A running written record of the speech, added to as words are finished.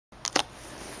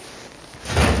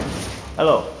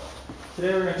Hello.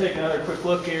 Today we're going to take another quick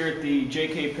look here at the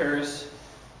Peris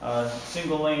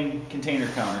single lane container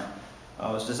counter. It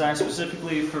was designed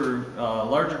specifically for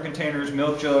larger containers,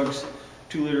 milk jugs,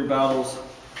 2-liter bottles.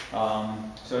 So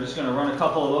I'm just going to run a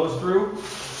couple of those through.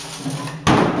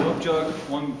 Milk jug,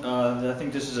 one. I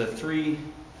think this is a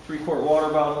 3-quart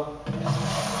water bottle.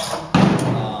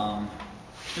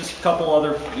 Just a couple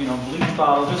other, bleach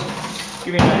bottles. Just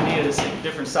give you an idea of the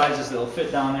different sizes that'll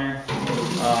fit down there.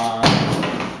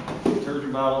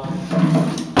 Detergent bottle,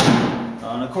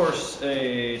 and of course,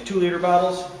 2-liter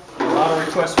bottles. A lot of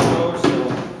requests for those, so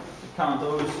we count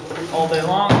those all day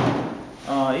long.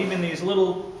 Even these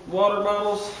little water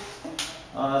bottles,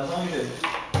 as long as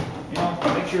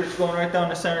you make sure it's going right down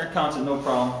the center, counts it no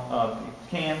problem.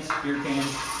 Cans, beer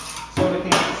cans, soda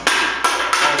cans,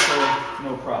 also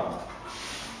no problem.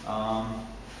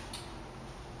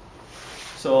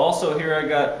 So also here I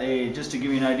got just to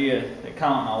give you an idea, the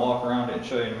count, and I'll walk around it and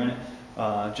show you in a minute.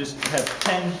 Just have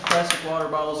 10 plastic water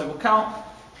bottles that will count.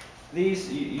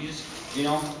 These, you just,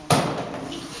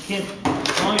 can't,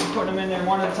 as long as you put them in there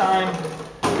one at a time,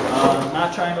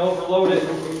 not trying to overload it,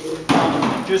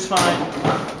 just fine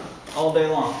all day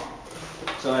long.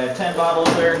 So I have 10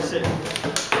 bottles there sitting,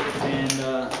 and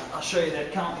I'll show you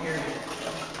that count here.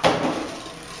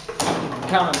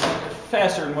 Count them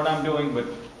faster than what I'm doing, but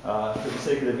for the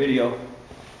sake of the video.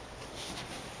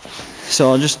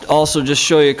 So I'll also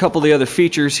show you a couple of the other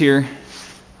features here.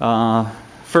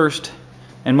 First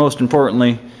and most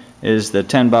importantly is the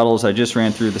 10 bottles I just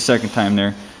ran through the second time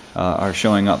there are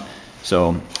showing up.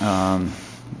 So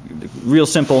real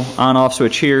simple on-off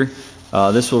switch here.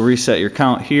 This will reset your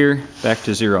count here back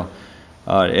to 0.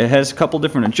 It has a couple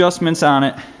different adjustments on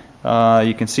it.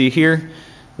 You can see here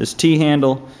this T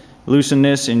handle. Loosen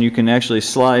this and you can actually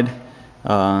slide.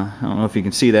 I don't know if you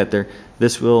can see that there.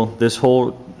 This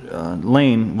whole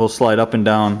lane will slide up and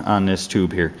down on this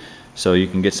tube here. So you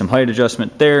can get some height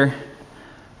adjustment there.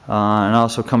 And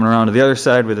also coming around to the other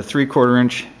side with a 3/4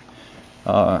 inch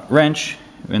wrench.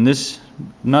 And this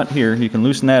nut here, you can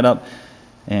loosen that up,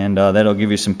 and that'll give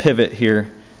you some pivot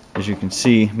here, as you can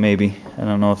see maybe. I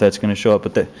don't know if that's going to show up,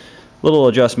 but the little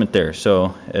adjustment there.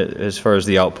 So as far as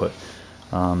the output.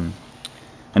 And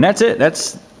that's it.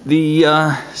 That's the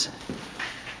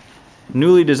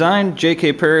newly designed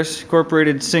Peris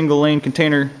Incorporated single lane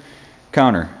container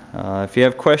counter. If you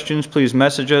have questions, please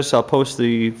message us. I'll post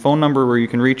the phone number where you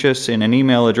can reach us and an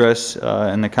email address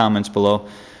in the comments below.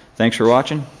 Thanks for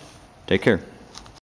watching. Take care.